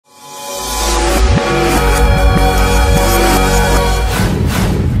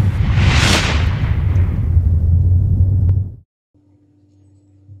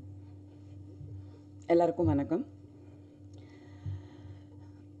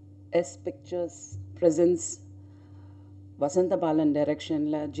S Pictures presents vasandhabalan direction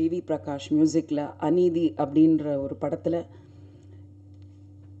la GV Prakash music la Aneethi அப்படின்ற ஒரு படத்துல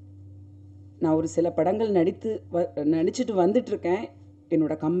நான் ஒரு சில படங்கள் நடிச்சிட்டு வந்துட்டு இருக்கேன்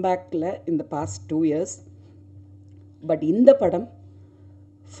என்னோட கம்பேக்ல இந்த பாஸ்ட் 2 years பட் இந்த படம்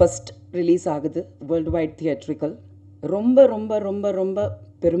ஃபர்ஸ்ட் ரிலீஸ் ஆகுது வேர்ல்ட் வைட் தியேட்ரிக்கல் ரொம்ப ரொம்ப ரொம்ப ரொம்ப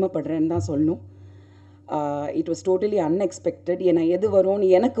பெருமைப்படுறேன்னு தான் சொல்லணும் இட் வாஸ் டோட்டலி அன்எக்ஸ்பெக்டட் ஏன்னா எது வரும்னு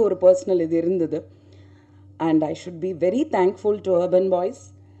எனக்கு ஒரு பர்சனல் இது இருந்தது and I should be very thankful to urban boys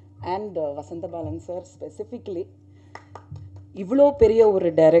and vasandhabalan sir specifically இவ்வளோ பெரிய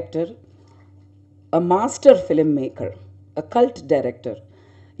ஒரு director a master film maker a cult director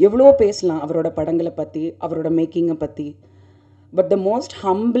எவ்வளோ பேசலாம் அவரோட படங்களை பற்றி அவரோட மேக்கிங்கை பற்றி பட் த மோஸ்ட்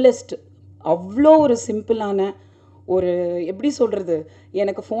ஹம்பிளஸ்ட் அவ்வளோ ஒரு சிம்பிளான ஒரு எப்படி சொல்கிறது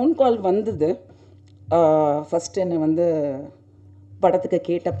எனக்கு ஃபோன் கால் வந்தது ஃபஸ்ட்டு என்னை வந்து படத்துக்கு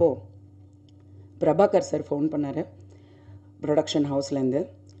கேட்டப்போ பிரபாகர் சார் ஃபோன் பண்ணார் ப்ரொடக்ஷன் ஹவுஸ்லேருந்து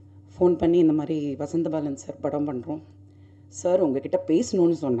ஃபோன் பண்ணி இந்த மாதிரி vasandhabalan சார் படம் பண்ணுறோம் சார் உங்ககிட்ட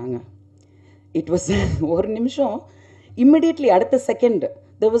பேசணுன்னு சொன்னாங்க இட் வாஸ் ஒரு நிமிஷம் இம்மிடியட்லி அடுத்த second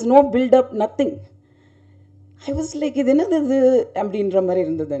there was no build up nothing I was like இது என்னது இது அப்படின்ற மாதிரி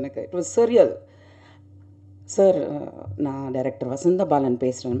இருந்தது எனக்கு இட் வாஸ் சரியல் சார் நான் டைரக்டர் vasandhabalan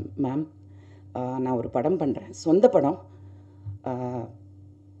பேசுகிறேன் மேம் நான் ஒரு படம் பண்ணுறேன் சொந்த படம்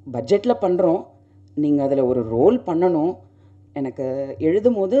பட்ஜெட்டில் பண்ணுறோம் நீங்கள் அதில் ஒரு ரோல் பண்ணணும் எனக்கு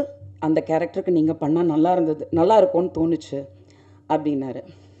எழுதும் போது அந்த கேரக்டருக்கு நீங்கள் பண்ணால் நல்லா இருக்கும்னு தோணுச்சு அப்படின்னாரு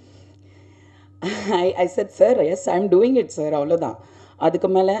ஐ set sir yes I am doing it sir அவ்வளோதான் அதுக்கு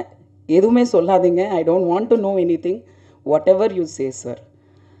மேலே எதுவுமே சொல்லாதீங்க I don't want to know anything what ever you say sir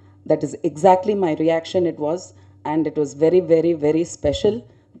that is exactly my reaction it was and it was very very very special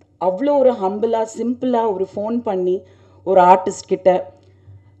அவ்வளோ ஒரு ஹம்பிளாக சிம்பிளாக ஒரு phone பண்ணி ஒரு ஆர்டிஸ்ட் கிட்ட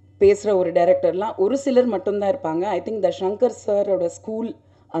பேசுகிற ஒரு டைரக்டர்லாம் ஒரு சிலர் மட்டும்தான் இருப்பாங்க ஐ திங்க் த சங்கர் சாரோட ஸ்கூல்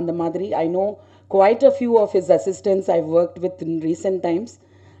அந்த மாதிரி I know quite a few of his assistants I worked with in recent times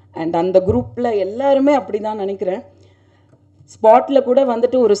and அந்த குரூப்பில் எல்லாருமே அப்படி தான் நினைக்கிறேன் ஸ்பாட்டில் கூட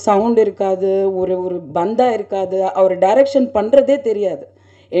வந்துட்டு ஒரு சவுண்ட் இருக்காது ஒரு பந்தா இருக்காது அவர் டைரக்ஷன் பண்ணுறதே தெரியாது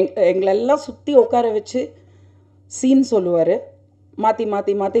எங்களெல்லாம் சுற்றி உட்கார வச்சு சீன் சொல்லுவார் மாற்றி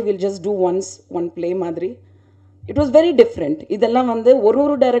மாற்றி மாற்றி will just two one play மாதிரி இட் வாஸ் வெரி டிஃப்ரெண்ட் இதெல்லாம் வந்து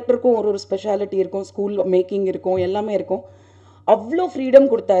ஒரு டைரக்டருக்கும் ஒரு ஸ்பெஷாலிட்டி இருக்கும் ஸ்கூல் மேக்கிங் இருக்கும் எல்லாமே இருக்கும் அவ்வளோ ஃப்ரீடம்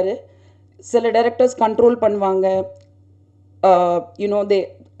கொடுத்தாரு சில டைரக்டர்ஸ் கண்ட்ரோல் பண்ணுவாங்க யூனோ தே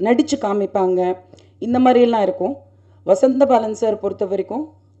நடித்து காமிப்பாங்க இந்த மாதிரியெல்லாம் இருக்கும் vasandhabalan சார் பொறுத்த வரைக்கும்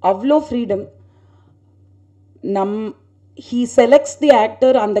அவ்வளோ freedom he selects the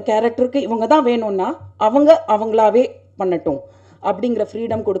actor அந்த கேரக்டருக்கு இவங்க தான் வேணும்னா அவங்களாவே பண்ணட்டும் அப்படிங்கிற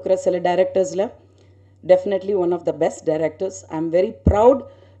ஃப்ரீடம் கொடுக்குற சில டைரக்டர்ஸில் definitely one of the best directors. I'm very proud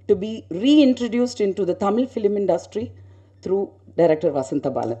to be reintroduced into the Tamil film industry through director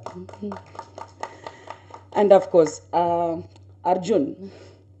vasandhabalan. And of course, Arjun.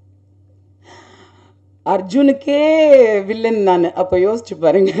 அர்ஜுனுக்கே villain நான் அப்போ யோசிச்சு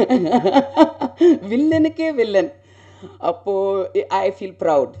பாருங்க வில்லனுக்கே வில்லன் அப்போது I feel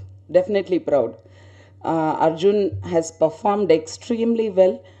proud definitely proud Arjun has performed extremely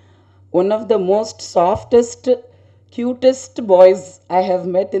well one of the most softest, cutest boys I have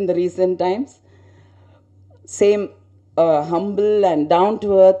met in the recent times. Same humble and down to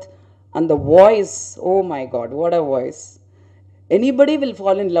earth. And the voice, oh my God, what a voice. Anybody will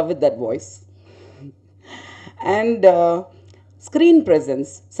fall in love with that voice. And screen presence.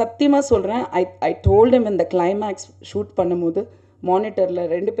 Satyama solran, I told him in the climax shoot பண்ணும்போது மானிட்டரில்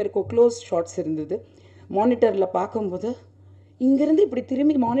 2 பேருக்கும் close shots இருந்தது மானிட்டரில் பார்க்கும்போது இங்கேருந்து இப்படி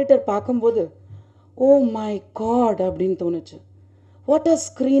திரும்பி monitor பார்க்கும்போது ஓ மை காட் அப்படின்னு தோணுச்சு what a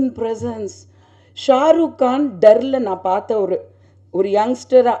screen presence Shahrukh Khan டரில் நான் பார்த்த ஒரு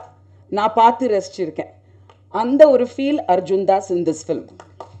யங்ஸ்டராக நான் பார்த்து ரசிச்சிருக்கேன் அந்த ஒரு feel Arjun Das in this film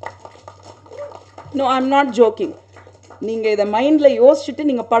no I am not jogging நீங்கள் இதை மைண்டில் யோசிச்சுட்டு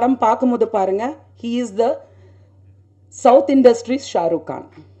நீங்கள் படம் பார்க்கும்போது பாருங்கள் he is the south industries Shahrukh Khan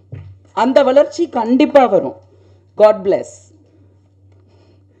அந்த வளர்ச்சி கண்டிப்பாக வரும் காட் பிளெஸ்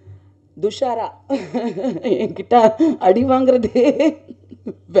துஷாரா என்கிட்ட அடி வாங்குறதே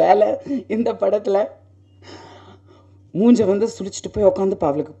வேலை இந்த படத்தில் மூஞ்சை வந்து சுழிச்சிட்டு போய் உட்காந்துப்பா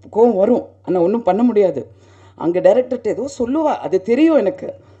அவளுக்கு கோவம் வரும் ஆனால் ஒன்றும் பண்ண முடியாது அங்கே டைரக்டர்கிட்ட ஏதோ சொல்லுவா அது தெரியும் எனக்கு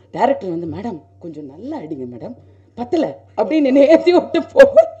டைரக்டர் வந்து மேடம் கொஞ்சம் நல்லா அடிங்க மேடம் பத்தலை அப்படின்னு என்னை ஏற்றி விட்டு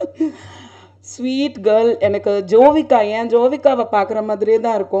போவேன் ஸ்வீட் கேர்ள் எனக்கு ஜோவிகாவை பார்க்குற மாதிரியே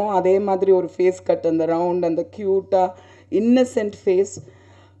தான் இருக்கும் அதே மாதிரி ஒரு ஃபேஸ் கட் அந்த ரவுண்ட் அந்த க்யூட்டாக இன்னசென்ட் ஃபேஸ்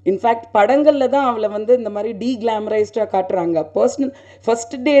இன்ஃபேக்ட் படங்களில் தான் அவளை வந்து இந்த மாதிரி டீக்ளாமரைஸ்டாக காட்டுறாங்க. பர்சனல்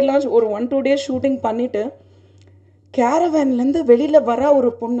ஃபஸ்ட் டேலாம் ஒரு 1-2 days ஷூட்டிங் பண்ணிவிட்டு கேரவேன்லேருந்து வெளியில் வர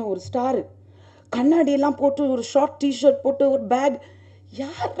ஒரு பொண்ணு, ஒரு ஸ்டாரு, கண்ணாடியெல்லாம் போட்டு ஒரு ஷார்ட் டிஷர்ட் போட்டு ஒரு பேக்,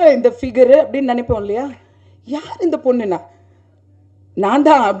 யாரா இந்த ஃபிகரு அப்படின்னு நினைப்போம் இல்லையா? யார் இந்த பொண்ணுண்ணா? நான்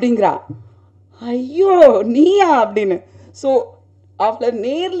தான் அப்படிங்கிறா. ஐயோ நீயா அப்படின்னு. ஸோ அவளை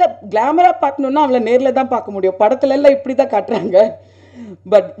நேரில் கிளாமராக பார்க்கணுன்னா அவளை நேரில் தான் பார்க்க முடியும். படத்துலலாம் இப்படி தான் காட்டுறாங்க.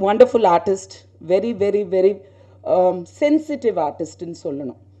 But wonderful artist, very very very sensitive ஆர்டிஸ்ட்னு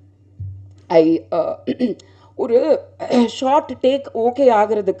சொல்லணும். ஒரு ஷார்ட் டேக் ஓகே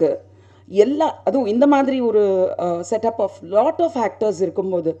ஆகிறதுக்கு அதுவும் இந்த மாதிரி ஒரு setup of lot of actors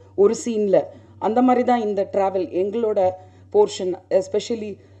இருக்கும்போது ஒரு சீனில் அந்த மாதிரி தான் இந்த ட்ராவல் எங்களோட போர்ஷன்.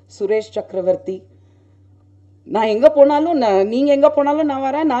 எஸ்பெஷலி சுரேஷ் சக்கரவர்த்தி, நான் எங்கே போனாலும் நீங்கள் எங்கே போனாலும் நான்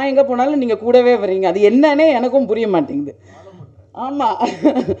வரேன், நான் எங்கே போனாலும் நீங்கள் கூடவே வரீங்க. அது என்னன்னே எனக்கும் புரிய மாட்டேங்குது. ஆமாம்,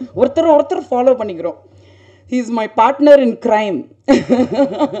 ஒருத்தர் ஃபாலோ பண்ணிக்கிறோம். He is my partner in crime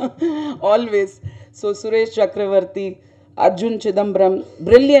always. So Suresh சக்கரவர்த்தி, Arjun Chidambaram,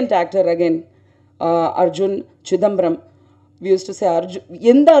 brilliant actor again. Arjun Chidambaram, we used to say Arjun.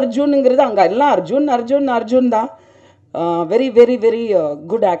 எந்த அர்ஜுனுங்கிறது அங்கே எல்லாம் அர்ஜுன் தான். Very very very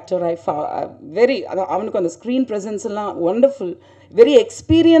good actor. Very அவனுக்கு அந்த ஸ்க்ரீன் ப்ரெசன்ஸ் எல்லாம் ஒண்டர்ஃபுல், வெரி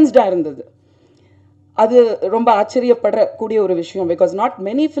எக்ஸ்பீரியன்ஸ்டாக இருந்தது. அது ரொம்ப ஆச்சரியப்படக்கூடிய ஒரு விஷயம். Because not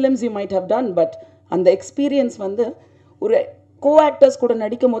many films you might have done, but அந்த எக்ஸ்பீரியன்ஸ் வந்து ஒரு கோ ஆக்டர்ஸ் கூட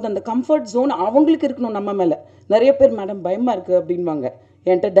நடிக்கும் போது அந்த கம்ஃபர்ட் ஜோன் அவங்களுக்கு இருக்கணும் நம்ம மேலே. நிறைய பேர் மேடம் பயமாக இருக்குது அப்படின்வாங்க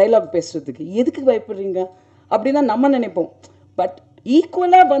என்கிட்ட டைலாக் பேசுகிறதுக்கு. எதுக்கு பயப்படுறீங்க அப்படின்னு தான் நம்ம நினைப்போம். பட்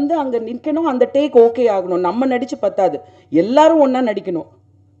ஈக்குவலாக வந்து அங்கே நிற்கணும், அந்த டேக் ஓகே ஆகணும். நம்ம நடித்து பத்தாது, எல்லாரும் ஒன்றா நடிக்கணும்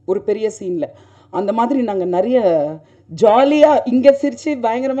ஒரு பெரிய சீனில். அந்த மாதிரி நாங்கள் நிறைய ஜாலியாக இங்கே சிரித்து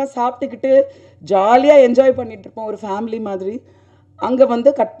பயங்கரமாக சாப்பிட்டுக்கிட்டு ஜாலியாக என்ஜாய் பண்ணிகிட்ருப்போம் ஒரு ஃபேமிலி மாதிரி. அங்கே வந்து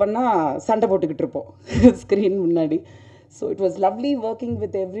கட் பண்ணால் சண்டை போட்டுக்கிட்டு இருப்போம் ஸ்க்ரீன் முன்னாடி. So it was lovely working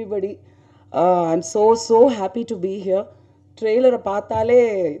with everybody. I'm so happy to be here. Trailer பார்த்தாலே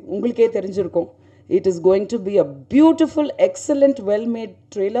உங்களுக்கே தெரிஞ்சிருக்கும். It is going to be a beautiful, excellent, well-made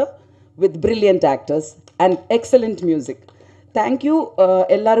trailer with brilliant actors and excellent music. Thank you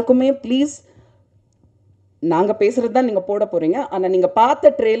எல்லாருக்குமே. Please, நாங்கள் பேசுகிறது தான் நீங்கள் போட போகிறீங்க, ஆனால் நீங்கள்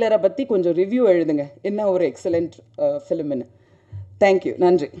பார்த்த ட்ரெய்லரை பற்றி கொஞ்சம் ரிவ்யூ எழுதுங்க, என்ன ஒரு எக்ஸலண்ட் ஃபிலிம்னு. தேங்க்யூ.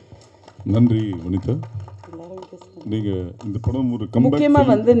 நன்றி. நன்றி வனிதா. நீங்கள் இந்த படம் ஒரு முக்கியமாக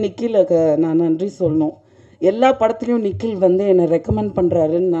வந்து நிக்கிலுக்கு நான் நன்றி சொல்லணும். எல்லா படத்துலையும் நிக்கில் வந்து என்னை ரெக்கமெண்ட்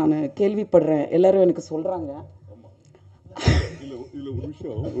பண்ணுறாருன்னு நான் கேள்விப்படுறேன், எல்லாரும் எனக்கு சொல்கிறாங்க.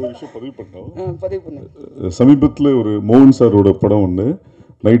 பதிவு பண்ண சமீபத்தில் ஒரு மோகன் சாரோட படம் ஒன்று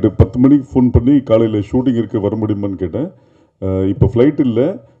நைட்டு 10 மணிக்கு ஃபோன் பண்ணி காலையில் ஷூட்டிங் இருக்க வர முடியுமான்னு கேட்டேன். இப்போ ஃப்ளைட் இல்லை,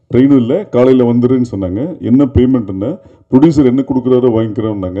 ட்ரெயினும் இல்லை, காலையில் வந்துருன்னு சொன்னாங்க. என்ன பேமெண்ட்னா ப்ரொடியூசர் என்ன கொடுக்குறாரோ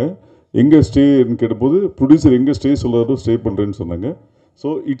வாங்கிக்கிறோம்னாங்க. எங்கே ஸ்டேன்னு கேட்டபோது ப்ரொடியூசர் எங்கே ஸ்டே சொல்கிறாரோ ஸ்டே பண்ணுறேன்னு சொன்னாங்க. So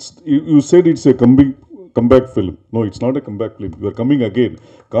you said it's a comeback film. No, it's not a comeback film. You are coming again.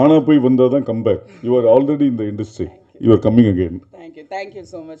 காணா போய் வந்தால் தான் comeback. You are already in the industry. You are coming again. Thank you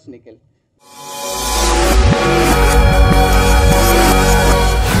so much, Nikhil.